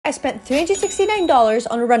I spent $369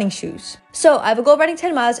 on running shoes. So I have a goal of running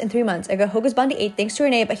 10 miles in 3 months. I got Hoka's Bondi 8 thanks to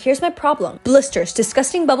Renee, but here's my problem. Blisters,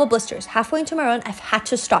 disgusting bubble blisters. Halfway into my run, I've had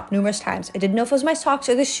to stop numerous times. I didn't know if it was my socks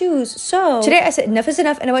or the shoes. So today I said enough is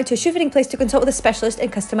enough and I went to a shoe fitting place to consult with a specialist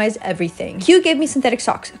and customize everything. Q gave me synthetic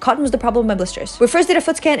socks. Cotton was the problem with my blisters. We first did a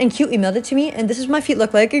foot scan and Q emailed it to me, and this is what my feet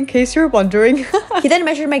look like in case you're wondering. He then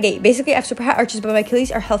measured my gait. Basically, I have super high arches, but my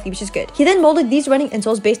Achilles are healthy, which is good. He then molded these running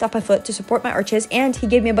insoles based off my foot to support my arches, and he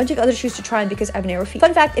gave me a bunch of other shoes to try on because I have narrow feet.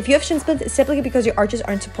 Fun fact, if you have shin splints, it's typically because your arches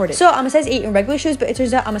aren't supported. So I'm a size 8 in regular shoes, but it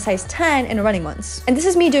turns out I'm a size 10 in running ones. And this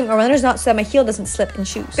is me doing a runner's knot so that my heel doesn't slip in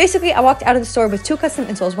shoes. Basically, I walked out of the store with 2 custom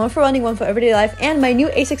insoles, one for running, one for everyday life, and my new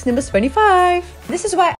Asics Nimbus 25. This is why